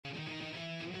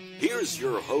Here's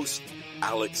your host,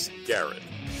 Alex Garrett.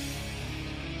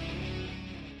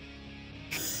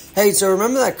 Hey, so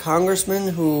remember that congressman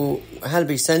who had to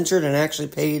be censured and actually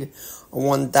paid a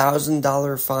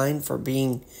 $1,000 fine for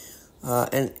being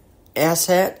an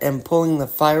asshat and pulling the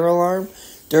fire alarm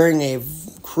during a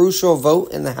crucial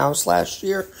vote in the House last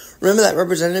year? Remember that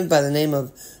representative by the name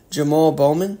of Jamaal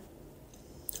Bowman?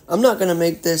 I'm not going to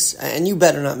make this, and you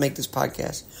better not make this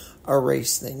podcast a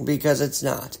race thing, because it's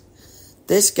not.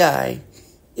 This guy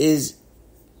is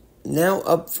now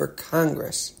up for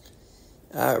Congress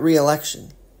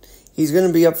re-election. He's going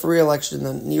to be up for re-election in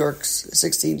the New York's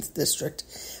 16th district,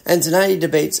 and tonight he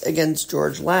debates against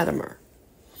George Latimer.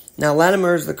 Now,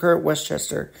 Latimer is the current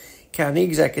Westchester County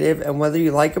executive, and whether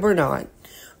you like him or not,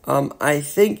 I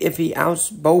think if he outs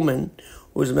Bowman,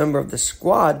 who is a member of the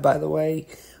squad, by the way,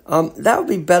 that would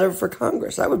be better for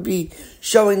Congress. That would be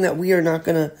showing that we are not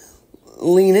going to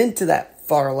lean into that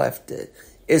far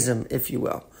leftism, if you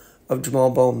will, of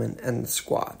Jamaal Bowman and the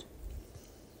squad.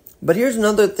 But here's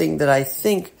another thing that I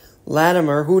think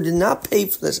Latimer, who did not pay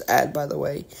for this ad, by the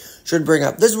way, should bring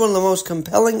up. This is one of the most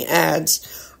compelling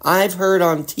ads I've heard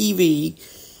on TV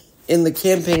in the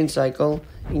campaign cycle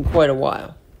in quite a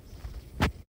while.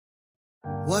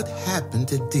 What happened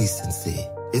to decency?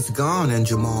 It's gone in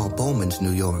Jamaal Bowman's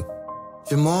New York.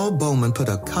 Jamaal Bowman put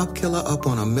a cop killer up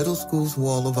on a middle school's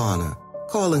wall of honor,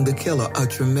 calling the killer a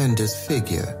tremendous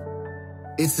figure.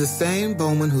 It's the same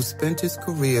Bowman who spent his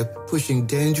career pushing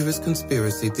dangerous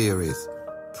conspiracy theories,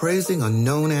 praising a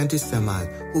known anti-Semite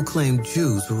who claimed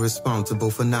Jews were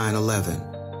responsible for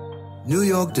 9/11. New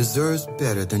York deserves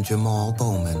better than Jamaal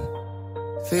Bowman.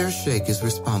 Fair Shake is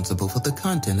responsible for the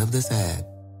content of this ad.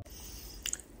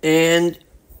 And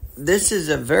this is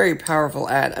a very powerful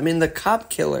ad. I mean, the cop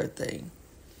killer thing,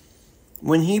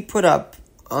 when he put up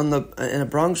in a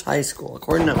Bronx high school,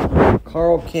 according to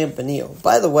Carl Campanile.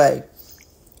 By the way,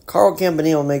 Carl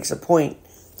Campanile makes a point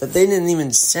that they didn't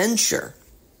even censure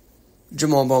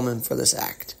Jamaal Bowman for this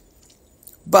act.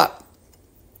 But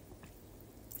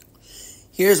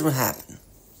here's what happened.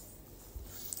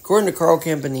 According to Carl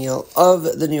Campanile of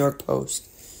the New York Post,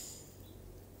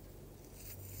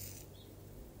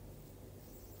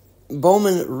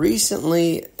 Bowman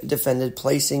recently defended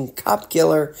placing cop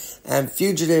killer and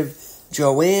fugitive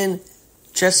Joanne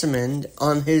Chesimond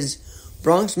on his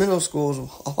Bronx Middle School's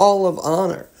Hall of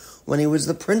Honor when he was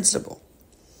the principal.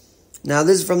 Now,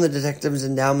 this is from the Detectives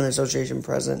Endowment Association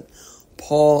president,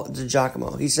 Paul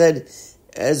DiGiacomo. He said,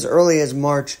 as early as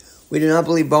March, we do not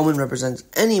believe Bowman represents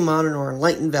any modern or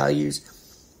enlightened values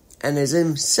and is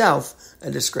himself a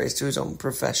disgrace to his own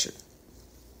profession.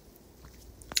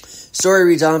 Story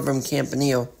reads on from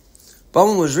Campanile.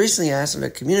 Bowman was recently asked at a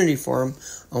community forum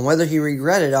on whether he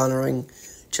regretted honoring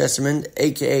Chesimond,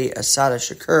 a.k.a. Asada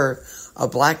Shakur, a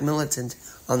black militant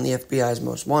on the FBI's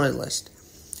most wanted list.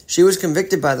 She was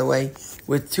convicted, by the way,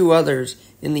 with two others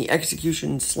in the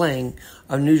execution slaying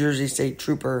of New Jersey State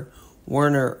Trooper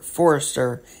Werner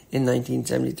Forrester in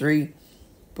 1973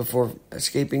 before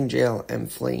escaping jail and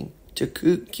fleeing to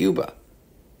Cuba.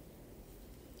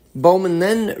 Bowman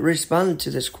then responded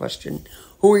to this question: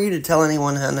 who are you to tell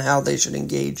anyone on how they should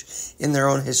engage in their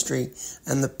own history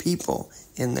and the people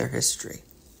in their history?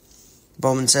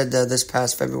 Bowman said this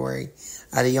past February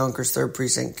at a Yonkers 3rd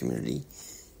Precinct Community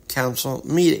Council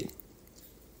meeting.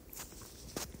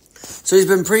 So he's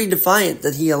been pretty defiant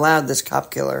that he allowed this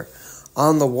cop killer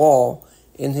on the wall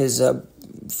in his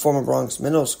former Bronx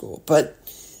Middle School. But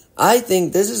I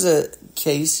think this is a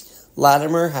case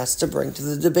Latimer has to bring to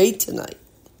the debate tonight,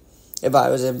 if I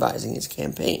was advising his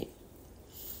campaign.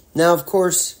 Now, of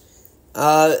course,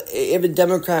 if a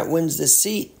Democrat wins this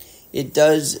seat, it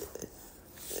does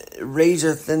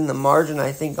razor thin the margin,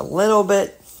 I think, a little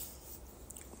bit.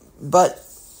 But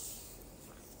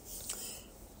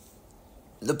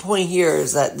the point here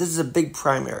is that this is a big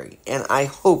primary, and I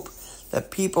hope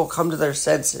that people come to their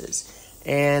senses,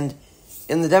 and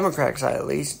in the Democratic side at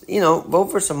least, vote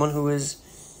for someone who is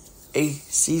a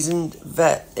seasoned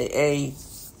vet, a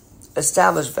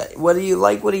established vet. Whether you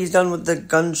like what he's done with the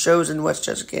gun shows in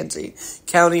Westchester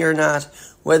County or not,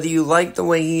 whether you like the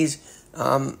way he's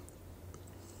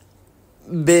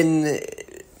been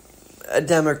a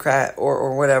Democrat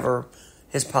or whatever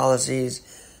his policies,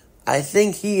 I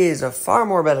think he is a far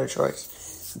more better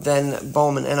choice than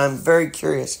Bowman, and I'm very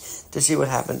curious to see what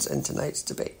happens in tonight's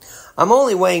debate. I'm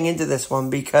only weighing into this one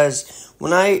because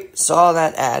when I saw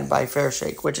that ad by Fair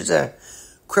Shake, which is a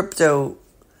crypto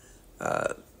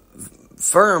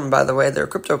firm, by the way, they're a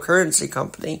cryptocurrency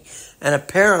company, and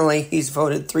apparently he's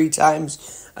voted 3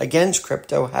 times against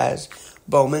crypto, has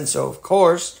Bowman, so of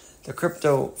course the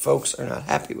crypto folks are not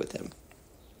happy with him.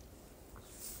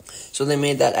 So they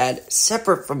made that ad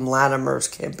separate from Latimer's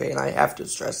campaign. I have to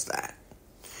stress that.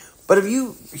 But if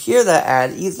you hear that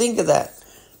ad, you think of that,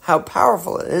 how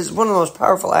powerful it is. It's one of the most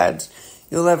powerful ads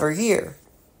you'll ever hear.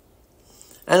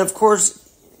 And of course,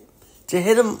 to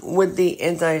hit him with the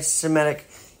anti-Semitic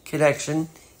connection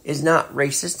is not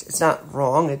racist. It's not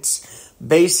wrong. It's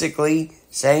basically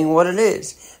saying what it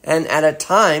is. And at a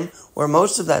time where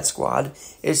most of that squad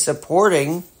is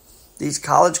supporting these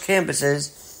college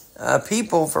campuses,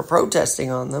 people for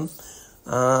protesting on them,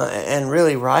 and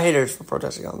really rioters for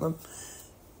protesting on them,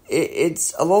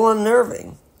 it's a little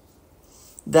unnerving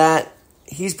that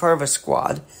he's part of a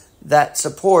squad that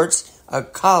supports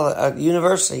a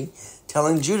university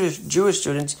telling Jewish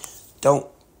students don't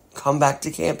come back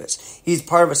to campus. He's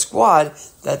part of a squad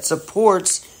that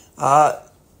supports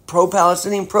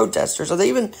pro-Palestinian protesters. Are they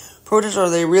even protesters, or are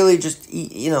they really just,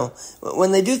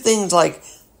 when they do things like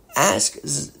ask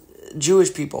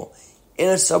Jewish people in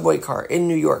a subway car in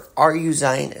New York, are you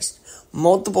Zionist?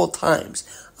 Multiple times.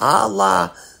 A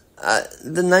la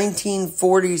the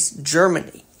 1940s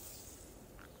Germany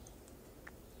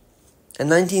and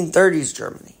 1930s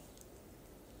Germany.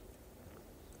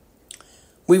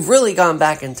 We've really gone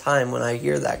back in time when I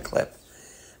hear that clip.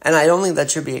 And I don't think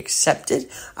that should be accepted.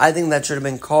 I think that should have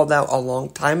been called out a long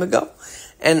time ago.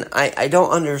 And I don't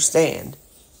understand.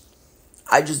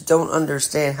 I just don't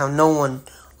understand how no one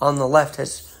on the left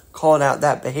has called out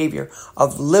that behavior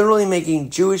of literally making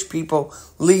Jewish people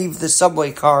leave the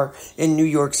subway car in New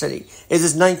York City. Is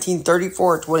this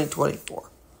 1934 or 2024?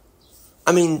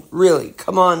 I mean, really,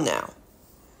 come on now.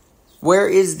 Where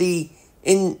is the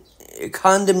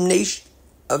condemnation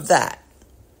of that?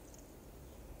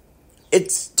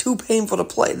 It's too painful to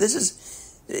play.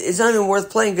 It's not even worth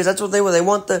playing because that's what they want. They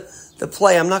want the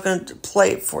play. I'm not going to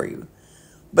play it for you.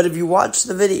 But if you watch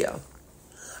the video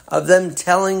of them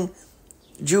telling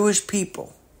Jewish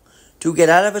people to get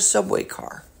out of a subway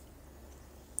car,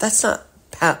 that's not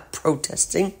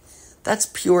protesting. That's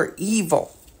pure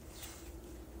evil.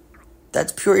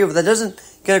 That's pure evil. That doesn't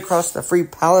get across the Free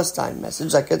Palestine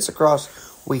message. That gets across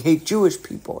we hate Jewish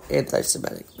people,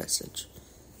 anti-Semitic message.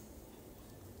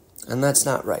 And that's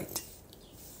not right.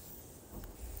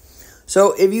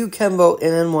 So if you can vote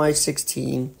in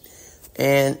NY-16,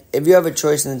 and if you have a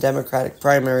choice in the Democratic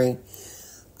primary,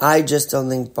 I just don't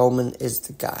think Bowman is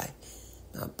the guy.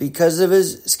 Not because of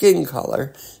his skin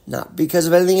color, not because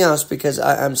of anything else, because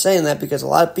I'm saying that because a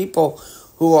lot of people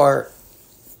who are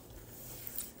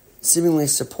seemingly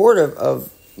supportive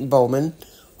of Bowman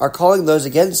are calling those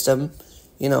against him,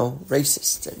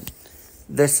 racist and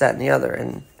this, that, and the other,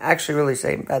 and actually really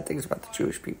saying bad things about the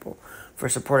Jewish people for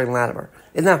supporting Latimer.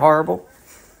 Isn't that horrible?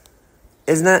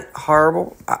 Isn't that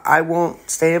horrible? I won't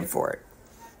stand for it.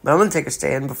 But I'm going to take a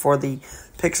stand before the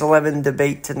Pix 11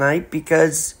 debate tonight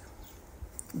because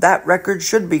that record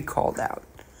should be called out.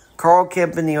 Carl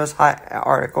Campanilla's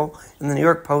article in the New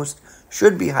York Post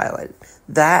should be highlighted.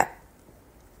 That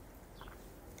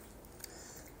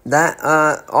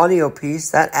audio piece,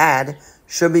 that ad,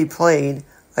 should be played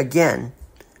again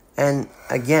and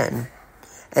again.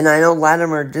 And I know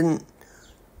Latimer didn't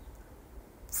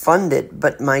fund it,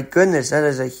 but my goodness, that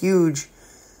is a huge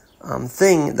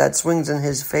thing that swings in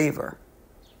his favor.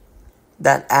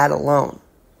 That ad alone.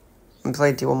 And play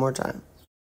it to you one more time.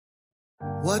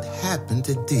 What happened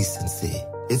to decency?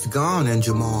 It's gone in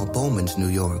Jamaal Bowman's New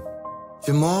York.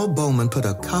 Jamaal Bowman put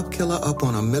a cop killer up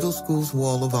on a middle school's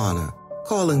wall of honor,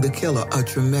 calling the killer a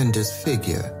tremendous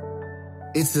figure.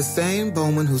 It's the same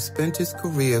Bowman who spent his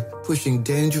career pushing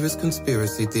dangerous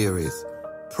conspiracy theories,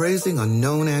 praising a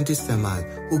known anti-Semite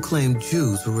who claimed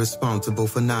Jews were responsible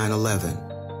for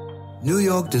 9/11. New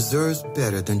York deserves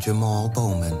better than Jamaal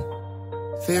Bowman.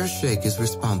 Fair Shake is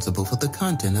responsible for the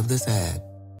content of this ad.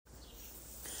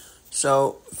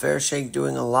 So, Fair Shake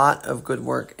doing a lot of good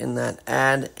work in that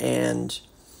ad, and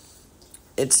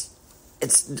it's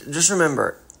just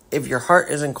remember, if your heart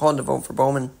isn't called to vote for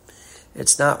Bowman,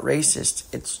 it's not racist,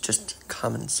 it's just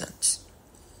common sense.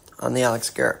 On the Alex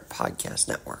Garrett Podcast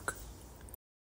Network.